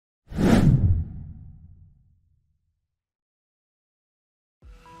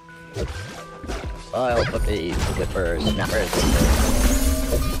I'll put these whippers, snappers in there.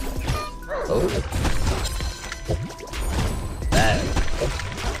 Oh. There.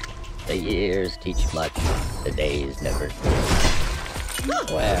 The years teach much, the days never do.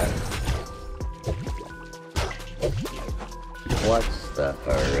 Where? What's the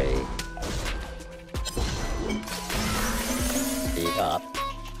hurry? Speak up.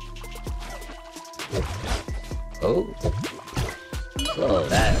 Oh. Slow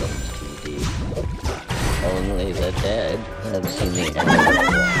down, TV. Only the dead have seen the end of the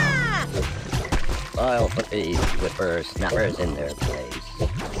war. I'll put these whippers, snappers in their place.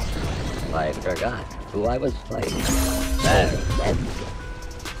 I forgot who I was fighting. There.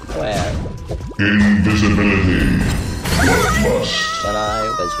 Where? Invisibility. Must. When I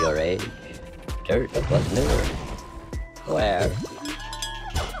was your age, dirt was newer. Where?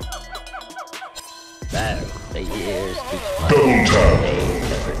 There. The years teach much. Double tap. They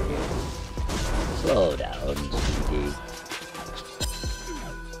never knew. Slow down, sweetie.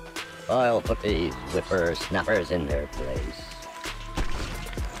 I'll put these whippers, snappers in their place.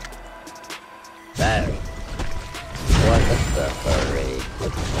 There. What's the hurry?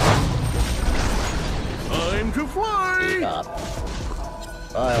 Time to fly! Speak up.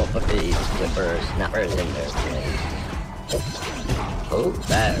 I'll put these whippers, snappers in their place. Oh,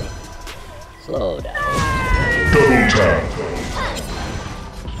 there. Slow down. Double tap.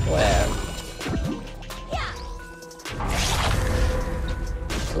 Where?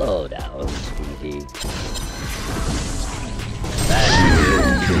 Slow down, sweetie. That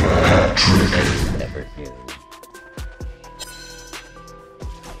is never knew.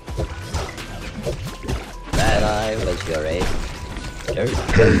 That I was your age. Dirt.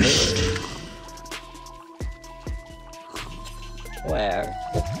 Haste. Where?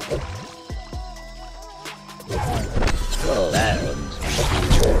 Slow down,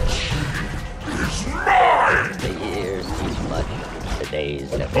 sweetie. The years teach much. The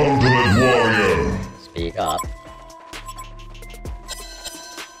days never. Ultimate warrior. Speak up.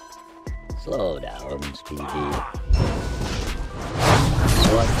 Slow down, Speedy.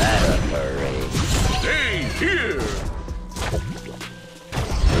 What's that a hurry? Stay here!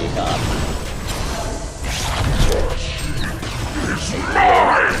 Speak up.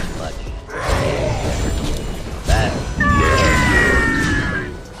 Much. That.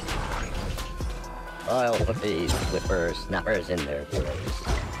 I'll put these whippers, snappers in their place.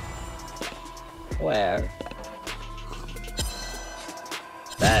 Where?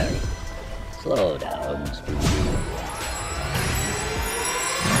 There. Slow down, Speedy.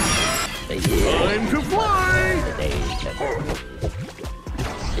 The years Time to fly! the days never do.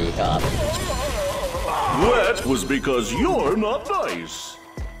 Speak up. That was because you're not nice.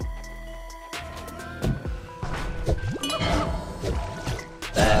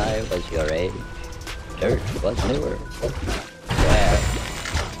 I was your age. Dirt was newer. Where?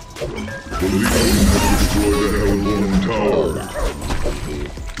 The Legion has destroyed the Hellborn Slow Tower. down, Speedy.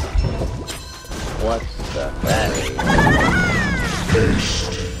 What's the hurry?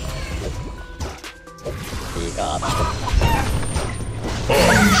 Haste. Speak up.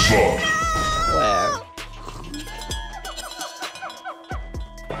 Onslaught. Where?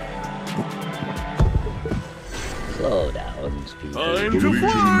 Slow down, Speedy. Time The to Legion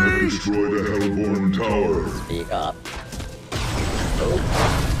has fly! destroyed the Hellborn Tower. Speak up. Oh.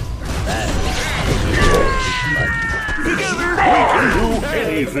 That is Together we can do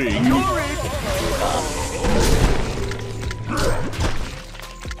anything!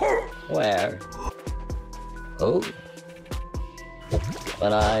 Where? Oh.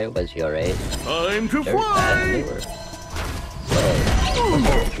 When I was your age, Time to dirt and fly! newer. Slow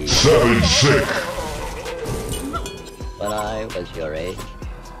down, Speedy. Savage sick. When I was your age,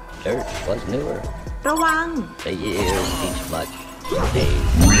 dirt was newer. ระวัง The years teach much. Days.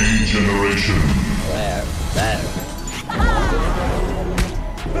 Regeneration. Where? There.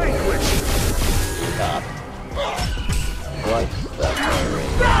 Stop. What's the hurry?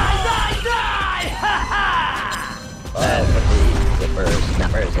 I'll put these whippers,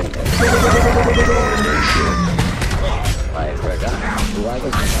 snappers in there. Domination. I forgot who I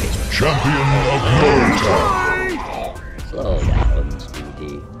was fighting. Champion of Naruto. Slow down,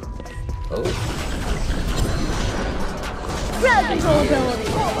 Speedy. Oh. Crowd control ability.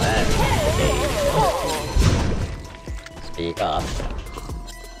 That's the day. Speak up.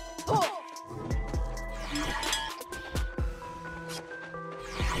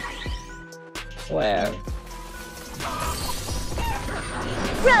 Where?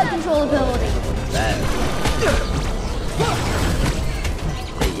 Crowd control ability. There.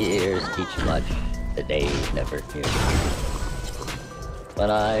 The years teach much, the days never few. When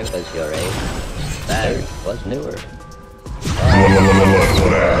I was your age, that was newer.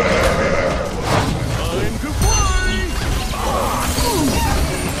 Time to fly!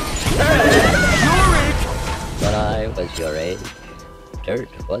 Hey, you're it! When I was your age, dirt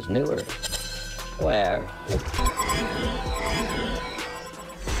was newer. Where?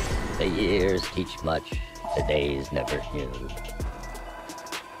 The years teach much, the days never knew.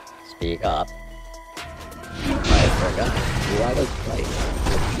 Speak up. I forgot who I was playing.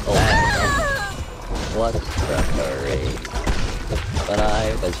 Oh, what's the hurry? When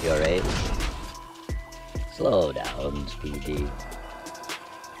I was your age, slow down, Speedy.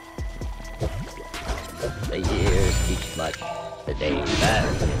 The years teach much, the days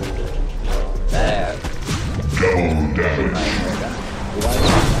never knew. There. Double damage. I forgot who I was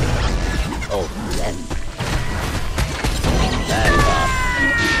playing. Oh, then. Back up.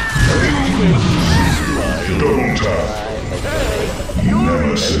 Double tap.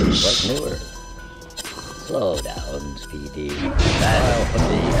 Nemesis. Was newer. Slow down, Speedy. That'll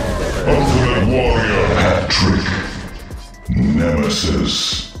be Ultimate Warrior hat trick. Nemesis.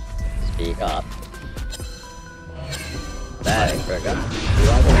 Speak up. I forgot who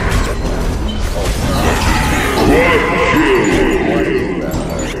I was. Oh,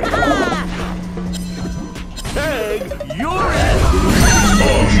 Hey, you're it!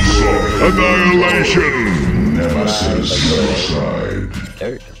 Annihilation. Nemesis suicide.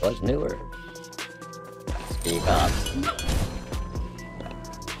 dirt was newer. Speak up.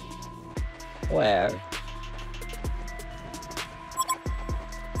 Where?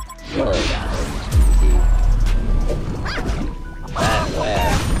 Slow down, Speedy. And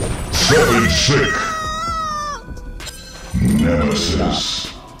where? Savage sick. Nemesis.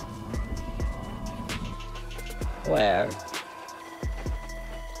 Where?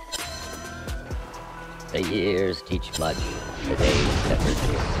 The years teach much, the days never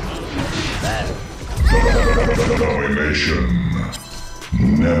do. That, Domination.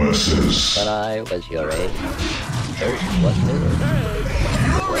 Nemesis. when I was your age, dirt was newer.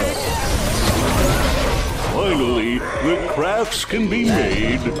 Finally, the crafts can be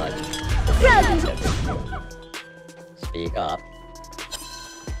made. Crowd control. Speak up.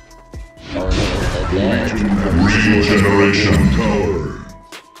 Only the dead. Regeneration tower.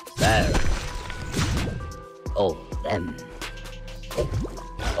 There. Oh, them.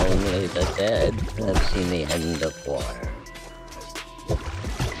 Only the dead have seen the end of war.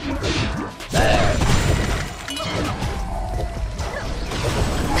 There.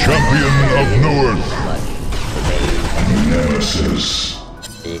 Champion of Newark. Much the days. Nemesis.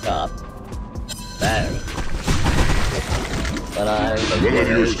 Speak up. There. When I was One of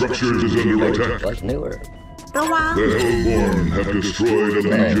your structures is under attack. was newer. ระวัง The Hellborn have destroyed a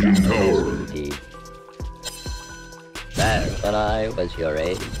Legion tower. Indeed. There. When I was your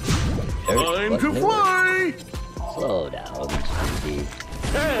age, dirt Time was to newer. fly! Slow down, Speedy.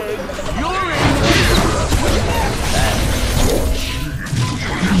 Hey, you're it!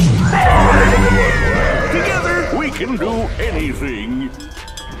 Together, we can do anything.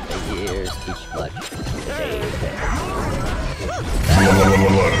 The years teach much, the days never.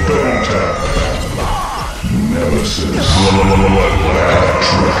 Double tap. Nemesis.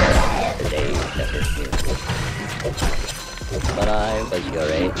 The days never knew. When I was your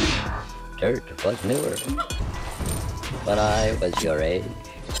age, dirt was newer. When I was your age,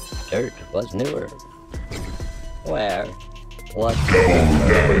 dirt was newer. Where? What?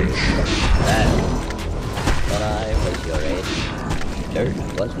 Damage. That. When I was your age, dirt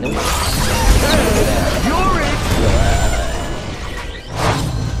was newer. You're it!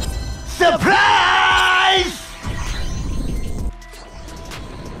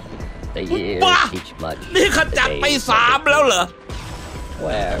 The years Bah! teach much. นี่ข the จัดไป days 3 แล้วเหรอ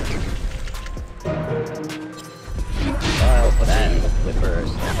Where? While that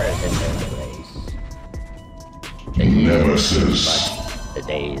whippers never in their place. The years Nemesis. much, the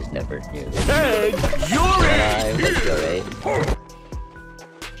days never knew. Hey, you're When it! I was your age,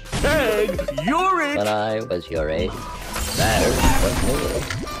 Hey, you're it! when I was your age, that was newer.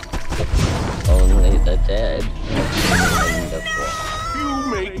 Only the dead and the poor. You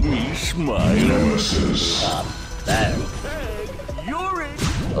make me smile. Nemesis. Stop that. You're it!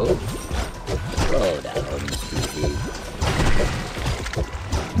 Oh, slow down, Speedy.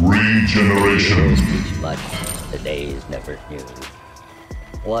 Regeneration. Teach much, the days never knew.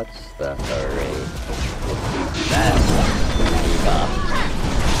 What's the hurry? That stop.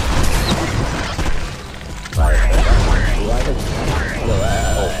 What is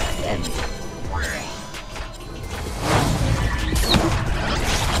and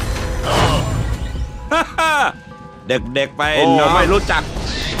ฮ่าฮ่า เด็กๆไปน้องไม่รู้จัก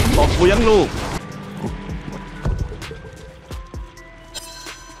บอกกูยังลูก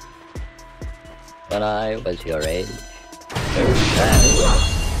When I was your age, then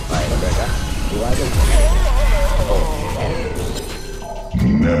I forgot who I was. Oh,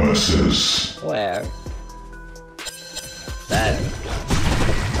 Nemesis. where? Then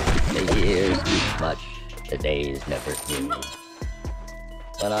the years teach much, the days never knew.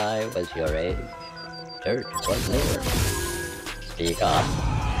 When I was your age, dirt was newer. Speak up,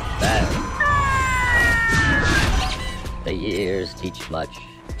 then the years teach much.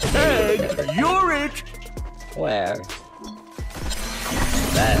 Hey, you're it! Where?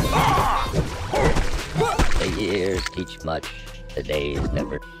 Then the years teach much, the days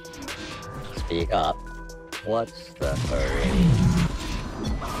never. Speak up. What's the hurry?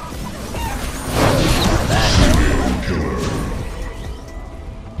 Killer.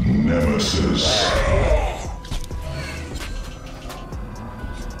 Nemesis.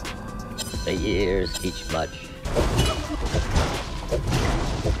 The years teach much.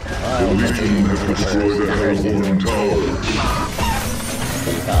 The Legion has destroyed the Hellborn Tower.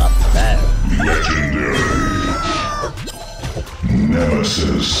 Speak up. Then Legendary.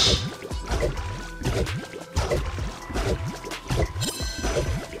 Nemesis.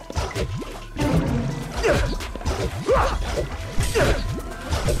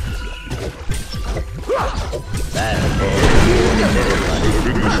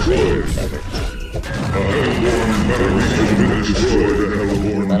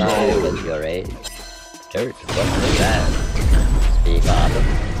 When I was your age, dirt wasn't bad. Speak up.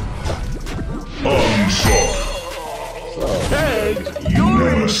 Onslaught. Slow. Hey, you're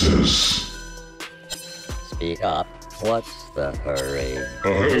it! Nemesis. Speak up. What's the hurry? A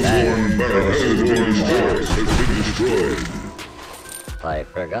Hellborn force has been destroyed. I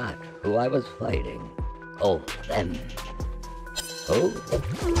forgot who I was fighting. Oh, them. Who?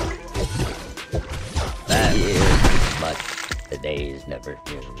 That years teach much, the days never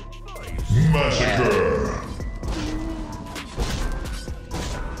knew. Massacre.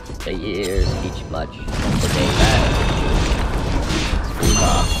 The years teach much, the days never knew. Speak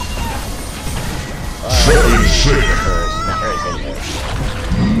up. Seven sick. Snuffers in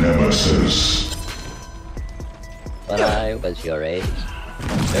there. Nemesis. When I was your age,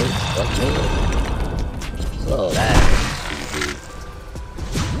 dirt was new. Slow down, Stevie.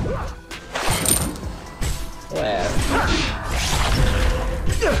 Where?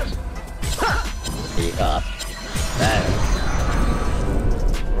 Speak up. Then.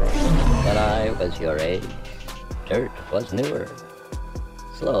 When I was your age, dirt was newer.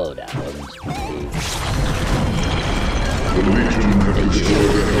 Slow down, Stevie. The Legion has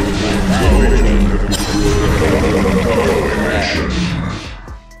destroyed the Hellborn Tower.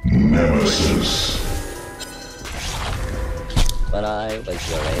 Nemesis. When I was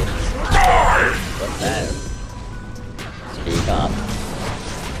your age, what then? Speak up.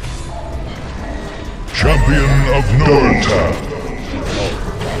 Champion of Nortap.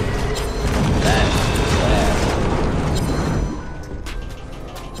 Then, where?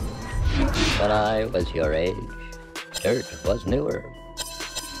 When I was your age, dirt was newer.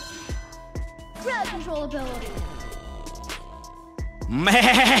 Crowd control ability. แม่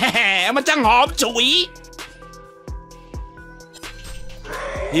มันจังหอมฉุย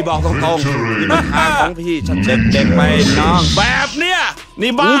พี่บอกตรงๆนี่เป็นทางของพี่ฉันเด็กๆไปน้องแบบเนี้ย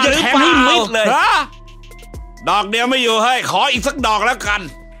นี่บ้าจะแทงให้มิดเลยฮะดอกเดียวไม่อยู่ให้ขออีกสักดอกแล้วกัน